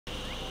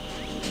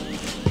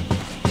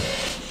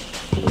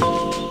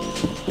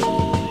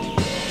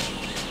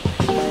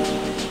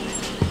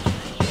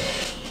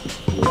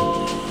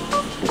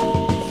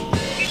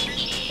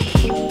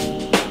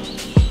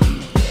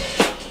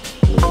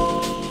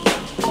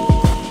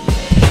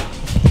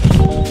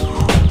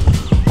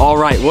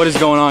Alright, what is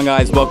going on,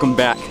 guys? Welcome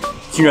back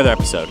to another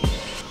episode.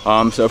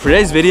 So for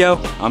today's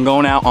video, I'm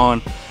going out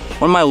on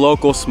one of my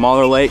local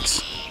smaller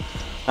lakes.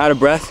 Out of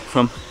breath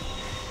from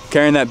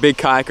carrying that big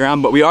kayak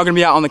around, but we are going to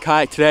be out on the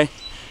kayak today,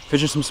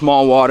 fishing some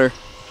small water,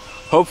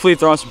 hopefully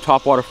throwing some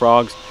topwater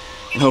frogs,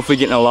 and hopefully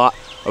getting a lot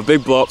of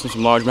big blowups and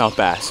some largemouth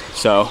bass.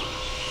 So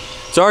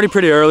it's already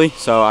pretty early,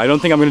 so I don't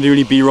think I'm going to do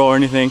any B-roll or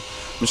anything.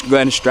 I'm just going to go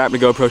ahead and strap the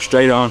GoPro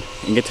straight on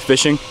and get to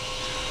fishing.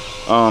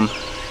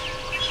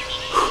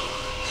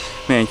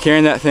 Man,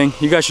 carrying that thing,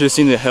 you guys should have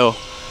seen the hill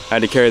I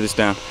had to carry this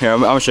down. Here,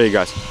 I'm gonna show you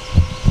guys.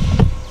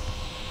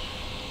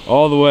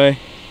 All the way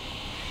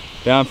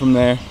down from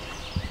there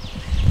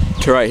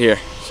to right here.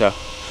 So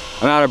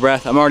I'm out of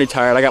breath, I'm already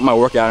tired, I got my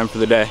workout in for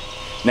the day.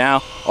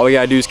 Now, all we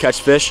gotta do is catch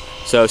fish,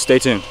 so stay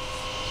tuned.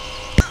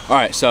 All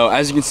right, so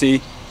as you can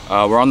see,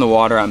 we're on the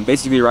water. I'm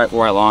basically right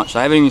where I launched.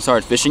 I haven't even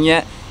started fishing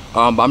yet,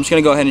 but I'm just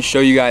gonna go ahead and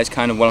show you guys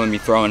kind of what I'm gonna be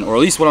throwing, or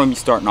at least what I'm gonna be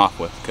starting off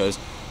with, because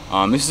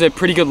this is a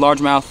pretty good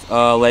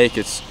largemouth lake.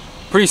 It's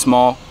pretty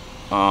small.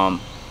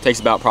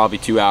 Takes about probably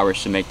 2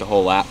 hours to make the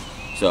whole lap.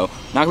 So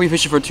not gonna be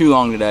fishing for too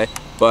long today,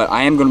 but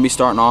I am gonna be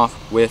starting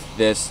off with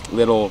this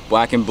little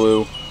black and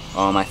blue.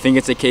 I think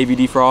it's a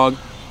KVD frog.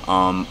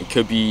 It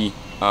could be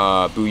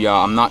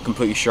Booyah. I'm not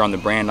completely sure on the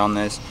brand on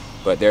this,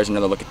 but there's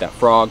another look at that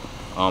frog.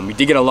 We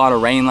did get a lot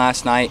of rain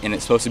last night, and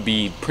it's supposed to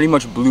be pretty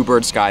much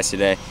bluebird skies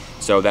today.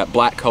 So that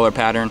black color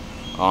pattern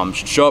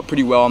should show up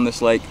pretty well on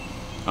this lake.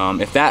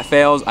 If that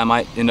fails, I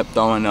might end up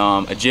throwing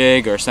a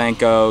jig or a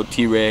Senko,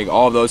 T-rig.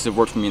 All of those have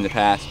worked for me in the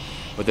past.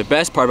 But the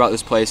best part about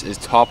this place is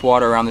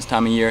topwater around this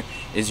time of year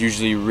is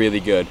usually really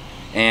good.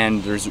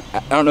 And I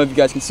don't know if you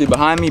guys can see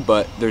behind me,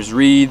 but there's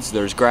reeds,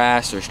 there's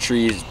grass, there's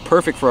trees.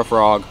 Perfect for a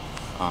frog.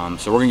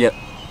 So we're gonna get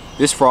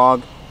this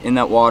frog in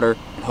that water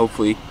and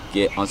hopefully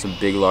get on some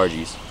big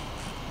largies.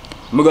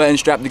 I'm gonna go ahead and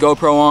strap the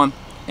GoPro on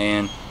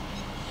and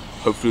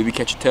hopefully we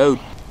catch a toad.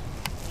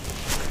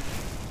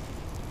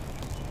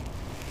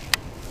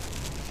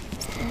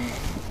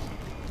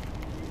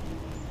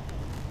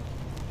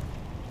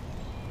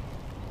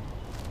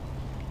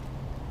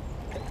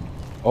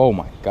 Oh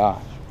my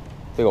gosh,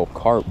 big old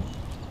carp.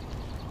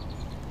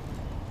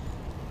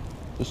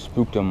 Just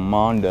spooked a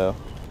mondo.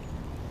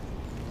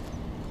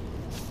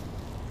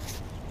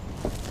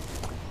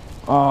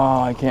 Oh,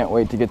 I can't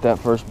wait to get that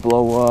first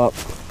blow up.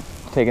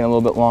 It's taking a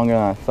little bit longer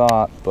than I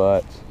thought,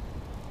 but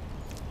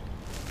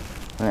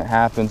when it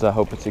happens, I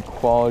hope it's a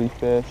quality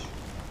fish.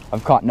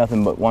 I've caught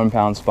nothing but 1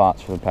 pound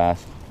spots for the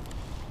past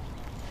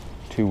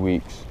 2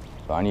 weeks.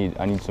 So I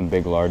need some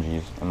big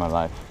largies in my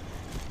life.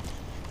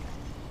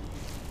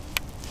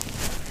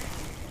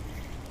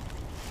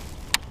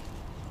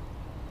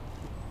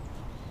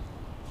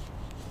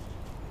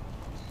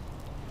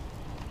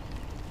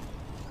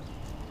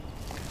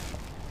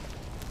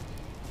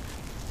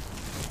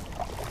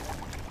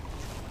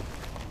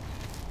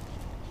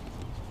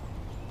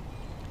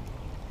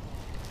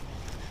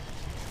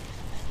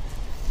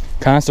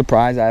 Kind of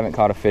surprised I haven't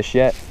caught a fish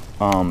yet,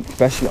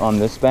 especially on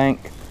this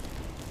bank.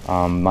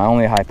 My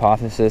only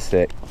hypothesis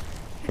that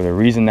for the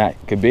reason that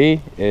could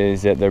be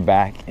is that they're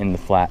back in the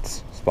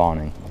flats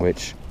spawning,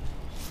 which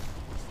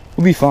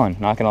will be fun,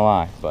 not gonna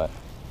lie, but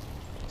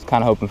I was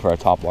kind of hoping for a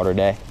topwater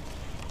day.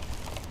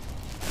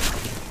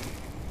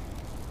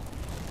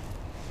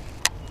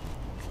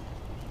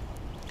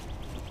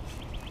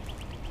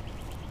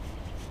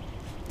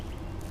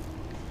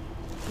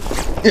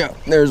 Yeah,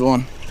 there's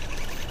one.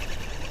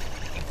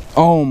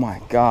 Oh my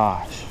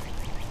gosh.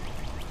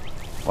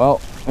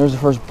 Well, there's the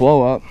first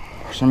blow up.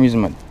 For some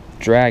reason my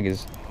drag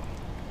is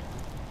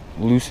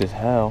loose as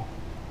hell.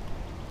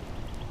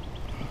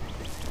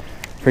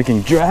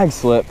 Freaking drag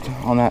slipped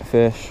on that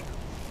fish.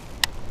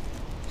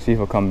 See if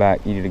he'll come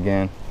back, eat it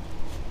again.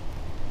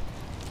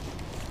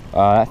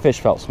 That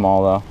fish felt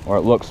small though, or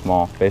it looked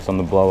small based on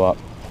the blow up.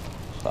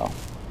 So,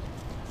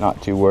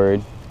 not too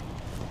worried.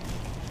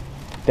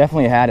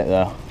 Definitely had it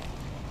though.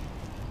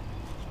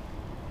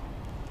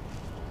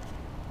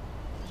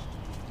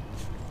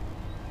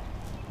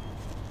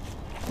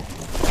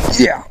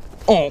 Yeah,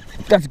 oh,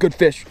 that's a good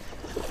fish.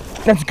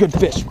 That's a good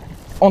fish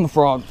on the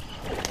frog.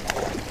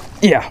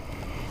 Yeah.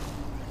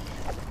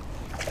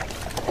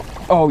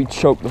 Oh, he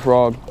choked the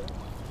frog.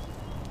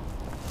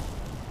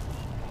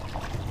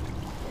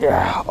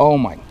 Yeah, oh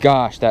my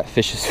gosh, that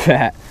fish is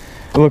fat.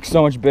 It looks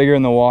so much bigger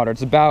in the water.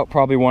 It's about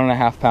probably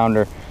 1.5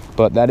 pounder,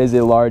 but that is a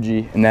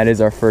largie, and that is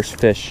our first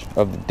fish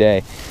of the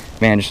day.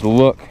 Man, just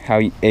look how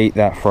he ate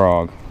that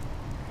frog.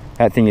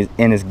 That thing is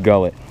in his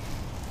gullet.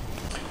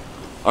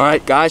 All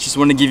right, guys, just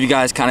wanted to give you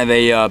guys kind of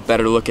a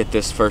better look at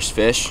this first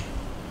fish.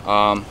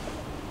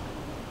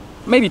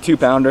 Maybe 2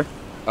 pounder,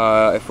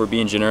 if we're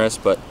being generous,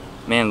 but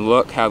man,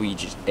 look how he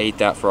just ate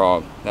that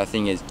frog. That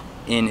thing is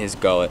in his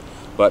gullet.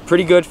 But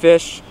pretty good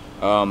fish.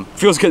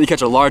 Feels good to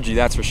catch a largie,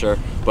 that's for sure.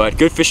 But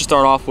good fish to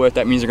start off with.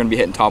 That means they're gonna be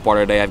hitting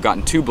topwater today. I've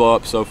gotten 2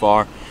 blow-ups so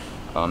far,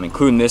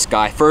 including this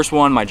guy. First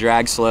one, my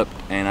drag slipped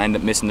and I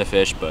ended up missing the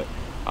fish, but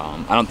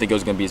I don't think it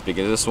was gonna be as big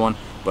as this one.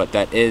 But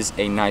that is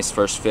a nice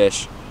first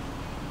fish,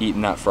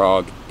 eating that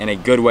frog, and a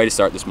good way to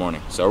start this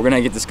morning. So we're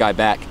gonna get this guy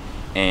back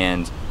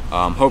and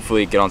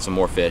hopefully get on some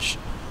more fish.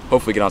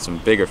 Hopefully get on some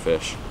bigger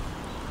fish.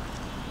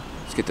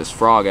 Let's get this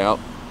frog out.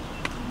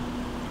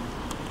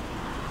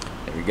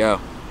 There we go.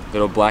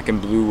 Little black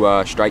and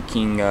blue Strike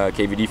King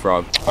KVD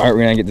frog. All right,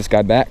 we're gonna get this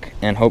guy back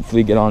and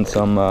hopefully get on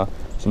some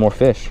more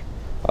fish.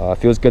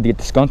 Feels good to get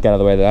the skunk out of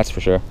the way, that's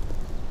for sure.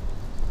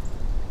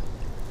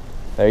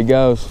 There he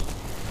goes.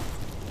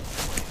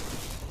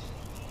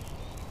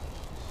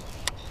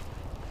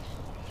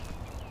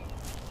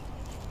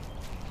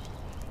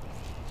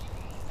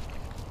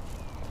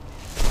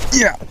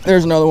 Yeah,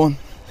 there's another one.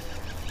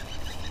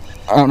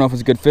 I don't know if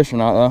it's a good fish or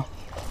not though.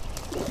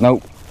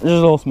 Nope, just a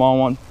little small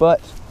one, but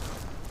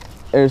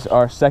there's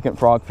our second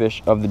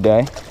frogfish of the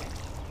day.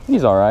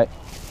 He's all right.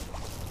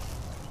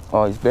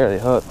 Oh, he's barely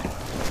hooked.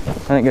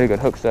 I didn't get a good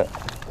hook set.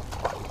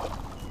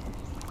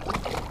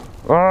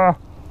 Ah!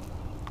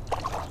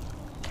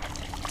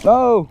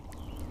 No!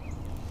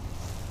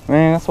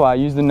 Man, that's why I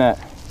used the net.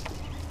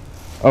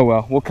 Oh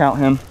well, we'll count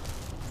him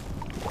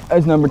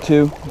as number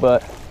 2,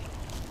 but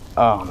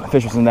the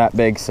fish wasn't that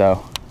big,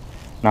 so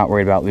not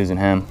worried about losing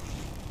him.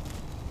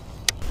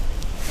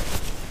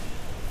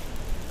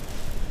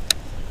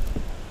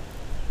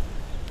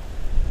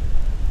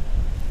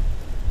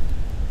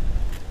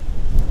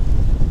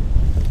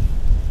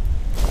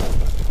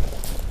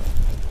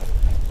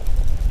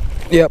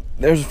 Yep,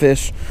 there's a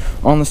fish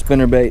on the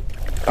spinnerbait.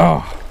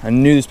 Oh, I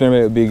knew the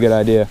spinnerbait would be a good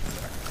idea.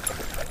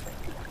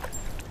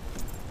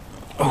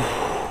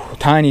 Oh,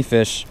 tiny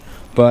fish,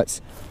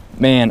 but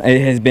man, it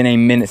has been a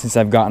minute since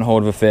I've gotten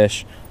hold of a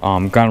fish.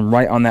 Got him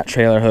right on that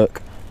trailer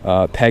hook,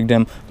 pegged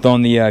him,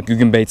 throwing the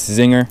LiQWYD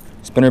Zinger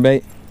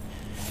spinnerbait.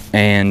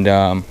 And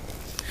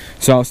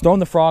so I was throwing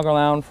the frog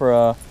around for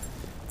a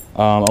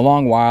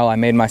long while. I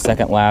made my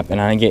second lap and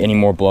I didn't get any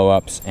more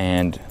blow-ups,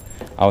 and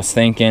I was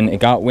thinking, it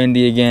got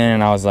windy again,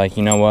 and I was like,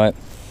 you know what?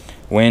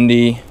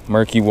 Windy,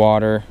 murky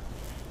water.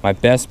 My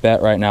best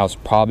bet right now is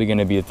probably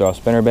gonna be to throw a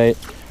spinnerbait.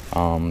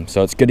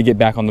 So it's good to get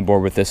back on the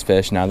board with this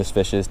fish. Now this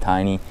fish is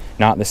tiny,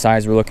 not the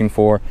size we're looking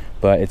for,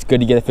 but it's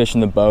good to get a fish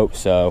in the boat,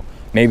 so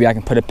maybe I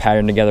can put a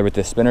pattern together with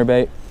this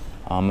spinnerbait.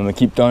 I'm gonna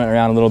keep throwing it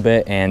around a little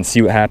bit and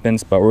see what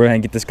happens, but we're gonna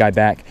get this guy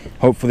back,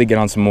 hopefully get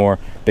on some more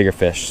bigger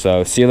fish.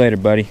 So see you later,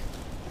 buddy.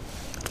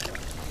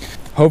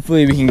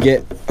 Hopefully we can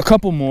get a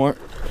couple more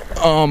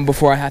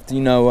before I have to,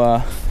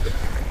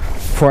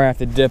 before I have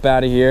to dip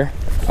out of here.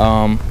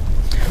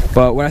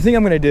 But what I think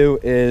I'm gonna do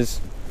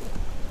is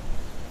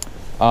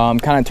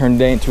kind of turn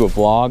today into a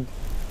vlog.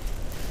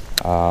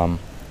 I'll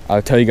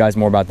tell you guys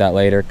more about that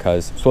later,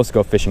 because I'm supposed to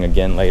go fishing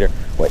again later.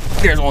 Wait,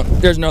 there's one,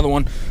 there's another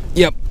one.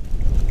 Yep,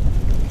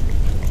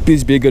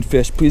 please be a good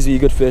fish, please be a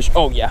good fish.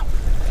 Oh yeah,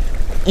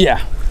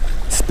 yeah,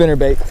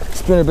 spinnerbait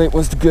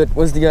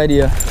was the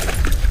idea.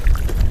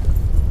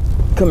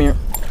 Come here.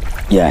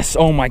 Yes,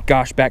 oh my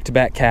gosh,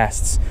 back-to-back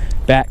casts.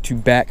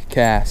 Back-to-back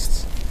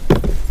casts.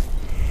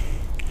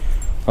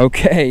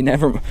 Okay, I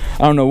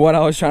don't know what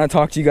I was trying to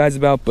talk to you guys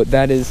about, but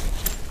that is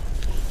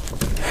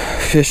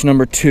fish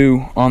number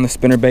 2 on the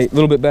spinnerbait. A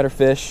little bit better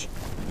fish.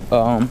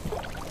 Probably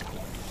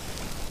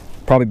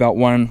about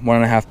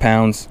 1.5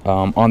 pounds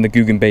on the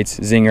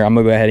LiQWYD Zinger. I'm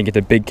gonna go ahead and get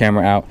the big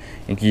camera out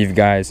and give you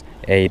guys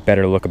a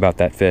better look about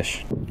that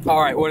fish.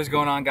 All right, what is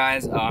going on,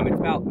 guys? It's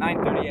about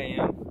 9:30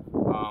 a.m.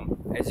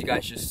 As you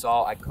guys just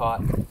saw, I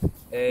caught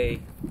another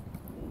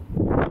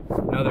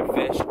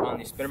fish on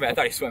the spinnerbait. I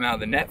thought he swam out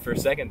of the net for a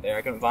second there.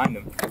 I couldn't find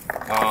him.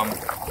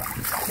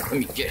 Let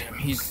me get him.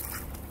 He's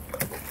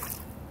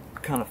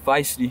kind of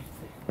feisty.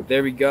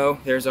 There we go.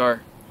 There's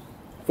our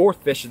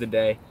 4th fish of the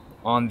day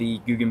on the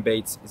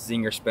LiQWYD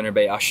Zinger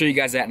spinnerbait. I'll show you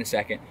guys that in a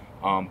second.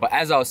 But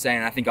as I was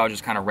saying, I think I was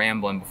just kind of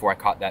rambling before I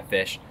caught that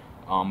fish.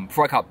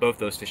 Before I caught both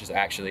those fishes,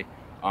 actually,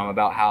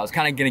 about how I was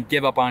kind of going to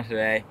give up on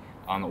today.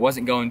 It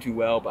wasn't going too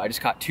well, but I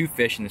just caught 2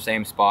 fish in the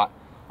same spot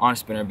on a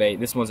spinnerbait.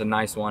 This one's a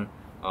nice one,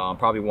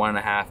 probably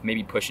 1.5,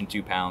 maybe pushing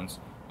 2 pounds.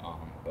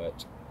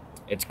 But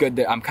it's good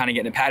that I'm kind of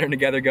getting a pattern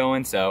together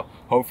going, so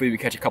hopefully we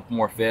catch a couple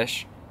more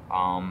fish.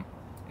 And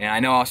I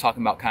know I was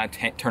talking about kind of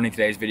turning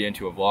today's video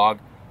into a vlog,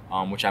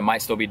 which I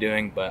might still be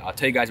doing, but I'll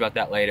tell you guys about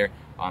that later.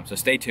 So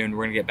stay tuned.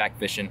 We're gonna get back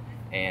fishing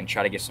and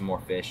try to get some more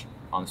fish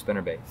on the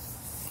spinnerbait.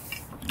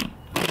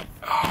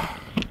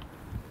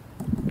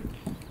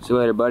 See you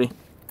later, buddy.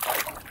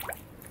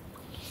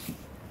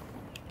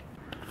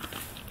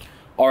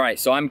 All right,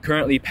 so I'm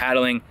currently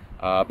paddling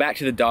back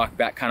to the dock,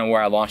 back kind of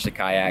where I launched the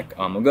kayak.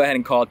 We'll go ahead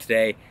and call it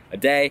today a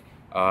day.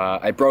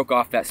 I broke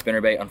off that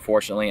spinnerbait,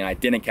 unfortunately, and I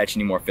didn't catch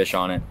any more fish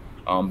on it.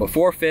 But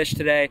 4 fish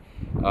today.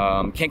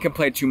 Can't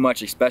complain too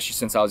much, especially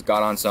since I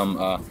got on some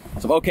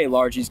okay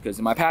largies, because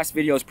in my past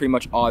videos, pretty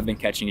much all I've been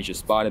catching is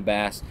just spotted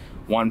bass,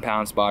 1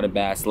 pound spotted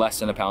bass, less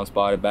than a pound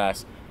spotted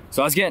bass.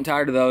 So I was getting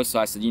tired of those, so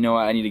I said, you know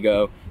what, I need to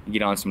go and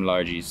get on some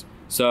largies.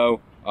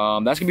 So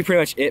that's gonna be pretty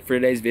much it for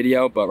today's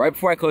video. But right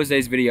before I close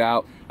today's video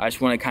out, I just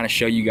want to kind of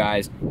show you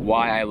guys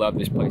why I love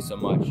this place so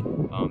much.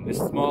 This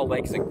small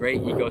lake is a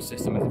great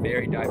ecosystem. It's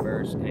very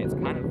diverse, and it's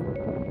kind of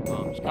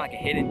like a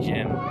hidden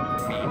gem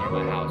for me near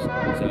my house.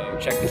 So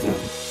check this out.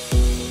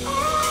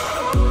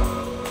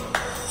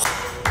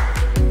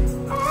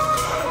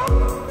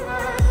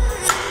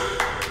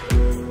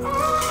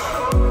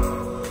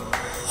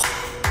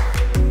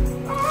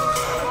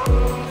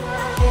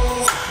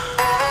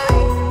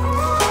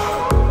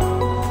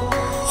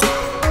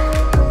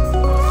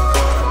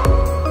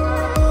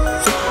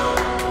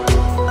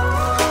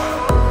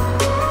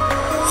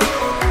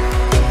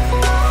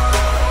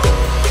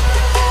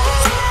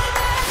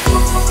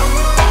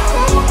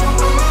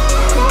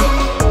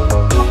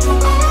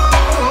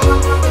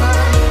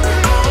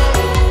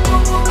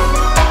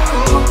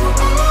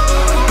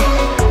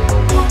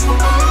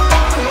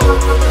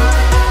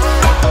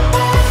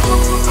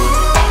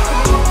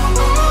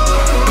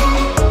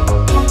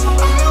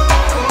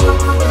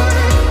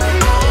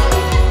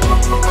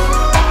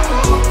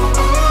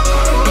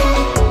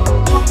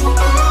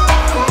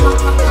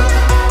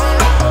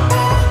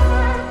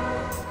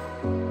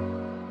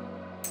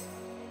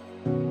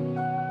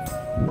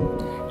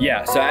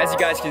 So as you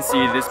guys can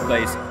see, this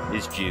place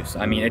is juice.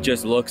 I mean, it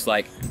just looks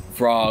like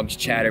frogs,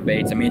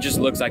 chatterbaits. I mean, it just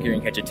looks like you're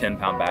gonna catch a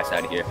 10-pound bass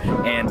out of here.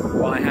 And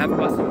while I have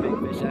caught some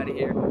big fish out of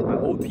here, my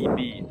old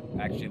PB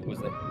actually was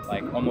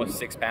like almost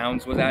 6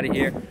 pounds was out of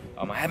here.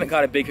 I haven't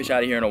caught a big fish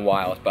out of here in a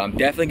while, but I'm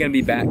definitely gonna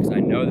be back because I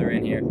know they're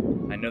in here.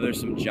 I know there's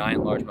some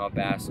giant largemouth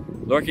bass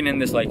lurking in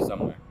this lake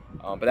somewhere.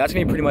 But that's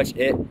gonna be pretty much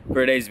it for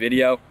today's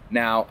video.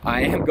 Now,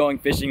 I am going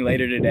fishing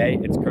later today.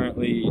 It's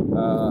currently,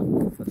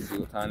 let's see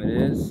what time it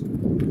is.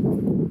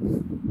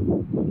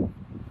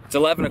 It's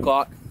 11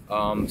 o'clock.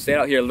 Stayed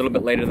out here a little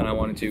bit later than I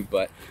wanted to,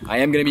 but I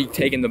am gonna be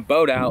taking the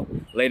boat out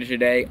later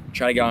today,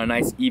 try to get on a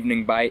nice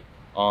evening bite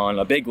on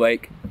a big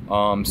lake.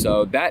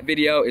 So that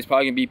video is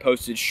probably gonna be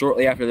posted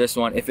shortly after this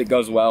one if it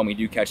goes well and we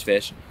do catch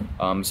fish.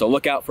 So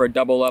look out for a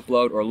double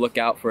upload or look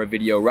out for a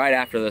video right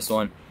after this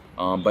one.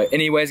 But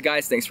anyways,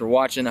 guys, thanks for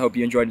watching. I hope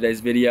you enjoyed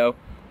today's video.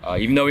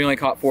 Even though we only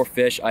caught 4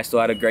 fish, I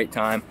still had a great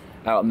time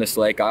out in this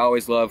lake. I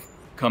always love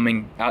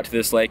coming out to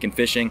this lake and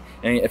fishing,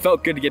 and it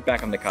felt good to get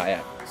back on the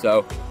kayak.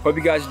 So hope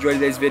you guys enjoyed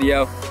today's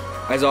video.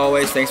 As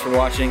always, thanks for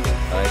watching.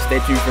 Stay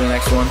tuned for the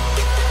next one.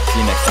 See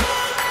you next time.